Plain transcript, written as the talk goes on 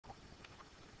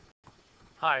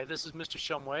Hi, this is Mr.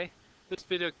 Shumway. This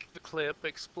video clip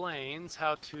explains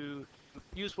how to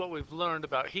use what we've learned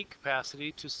about heat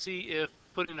capacity to see if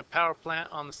putting a power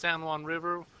plant on the San Juan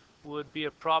River would be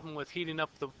a problem with heating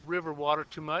up the river water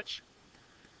too much.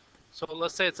 So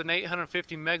let's say it's an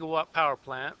 850 megawatt power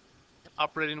plant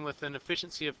operating with an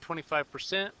efficiency of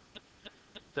 25%.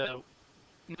 The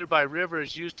nearby river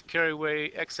is used to carry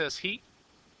away excess heat.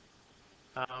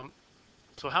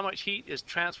 So how much heat is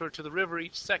transferred to the river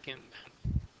each second?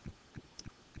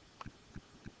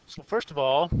 So first of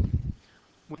all,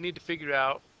 we need to figure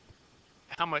out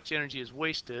how much energy is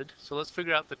wasted. So let's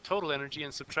figure out the total energy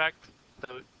and subtract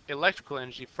the electrical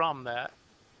energy from that.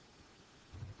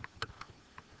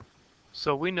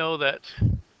 So we know that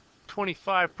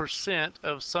 25%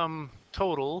 of some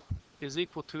total is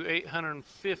equal to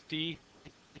 850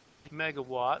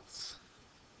 megawatts.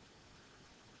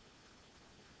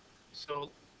 So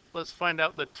let's find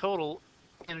out the total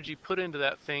energy put into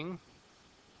that thing.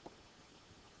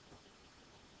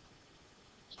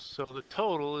 So the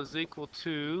total is equal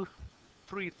to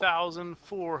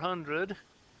 3,400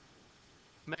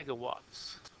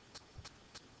 megawatts.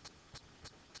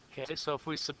 Okay, so if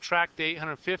we subtract the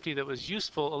 850 that was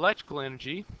useful electrical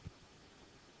energy,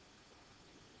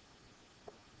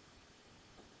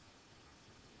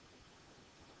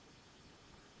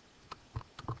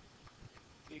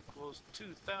 equals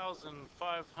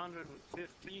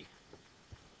 2,550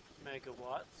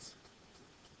 megawatts.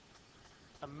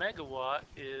 A megawatt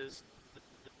is,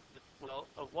 well,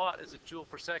 a watt is a joule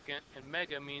per second, and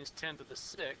mega means 10 to the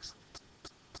 6th.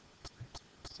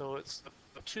 So it's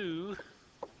 2,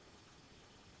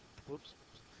 whoops,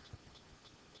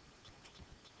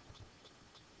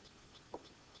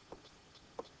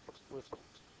 with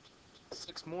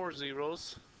 6 more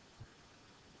zeros,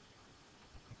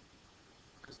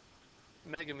 because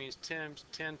mega means 10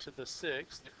 to the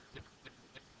 6th.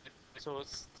 So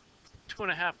it's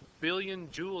 2.5 billion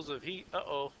joules of heat.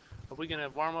 Uh-oh, are we going to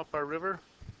warm up our river?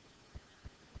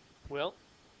 Well,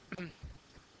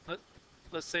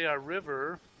 let's say our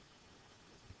river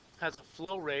has a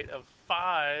flow rate of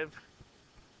 5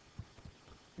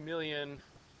 million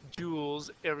joules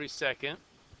every second,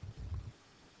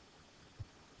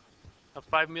 of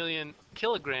 5 million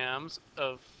kilograms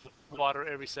of water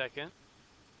every second,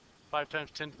 5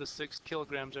 times 10 to the 6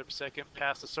 kilograms every second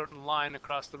past a certain line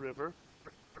across the river.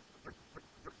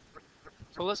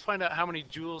 So let's find out how many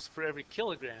joules for every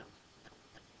kilogram.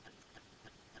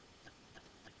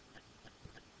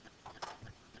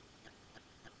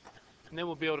 And then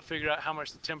we'll be able to figure out how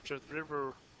much the temperature of the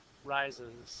river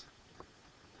rises.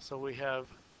 So we have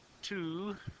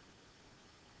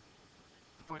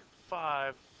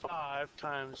 2.55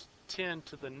 times 10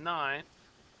 to the 9th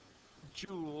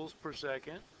joules per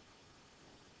second.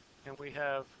 And we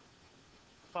have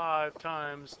 5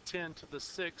 times 10 to the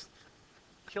 6th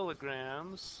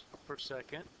kilograms per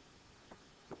second.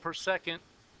 The per second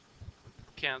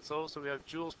cancel, so we have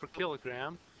joules per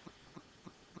kilogram.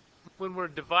 When we're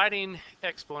dividing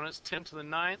exponents, 10 to the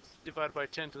 9th divided by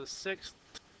 10 to the 6th,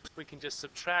 we can just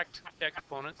subtract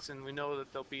exponents, and we know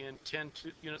that they'll be in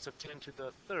units of 10 to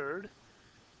the 3rd.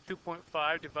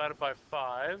 2.5 divided by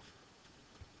 5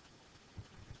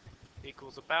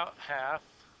 equals about half.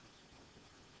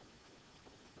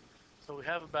 So we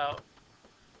have about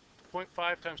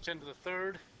 0.5 times 10 to the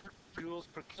 3rd joules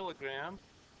per kilogram,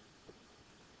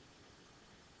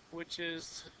 which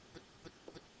is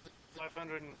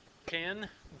 510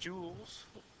 joules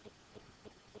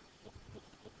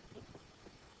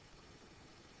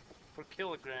per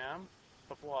kilogram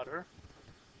of water.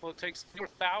 Well, it takes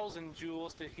 4,000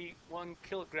 joules to heat 1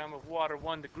 kilogram of water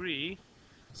 1 degree,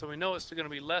 so we know it's going to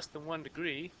be less than 1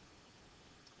 degree.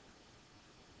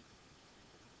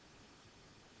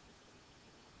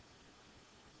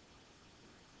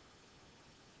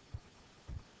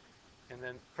 And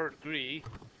then per degree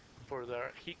for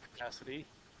the heat capacity,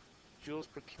 joules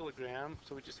per kilogram,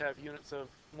 so we just have units of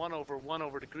 1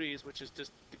 over degrees, which is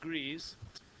just degrees.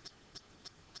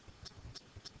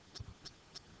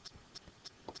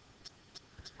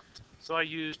 So I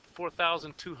used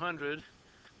 4,200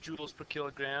 joules per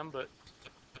kilogram, but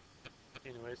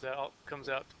anyways, that all comes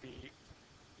out to be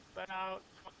about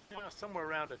somewhere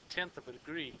around 1/10 of a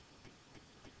degree.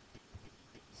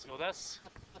 So that's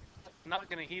not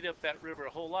going to heat up that river a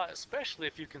whole lot, especially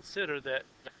if you consider that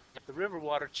the river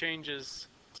water changes,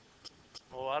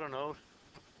 oh, I don't know,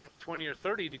 20 or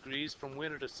 30 degrees from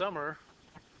winter to summer.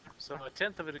 So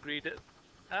 1/10 of a degree,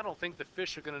 I don't think the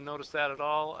fish are going to notice that at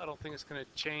all. I don't think it's going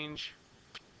to change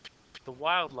the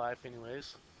wildlife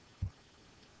anyways.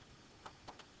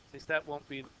 At least that won't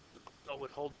be what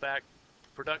would hold back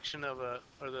production of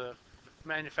or the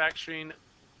manufacturing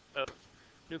of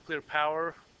nuclear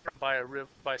power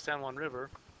by San Juan River.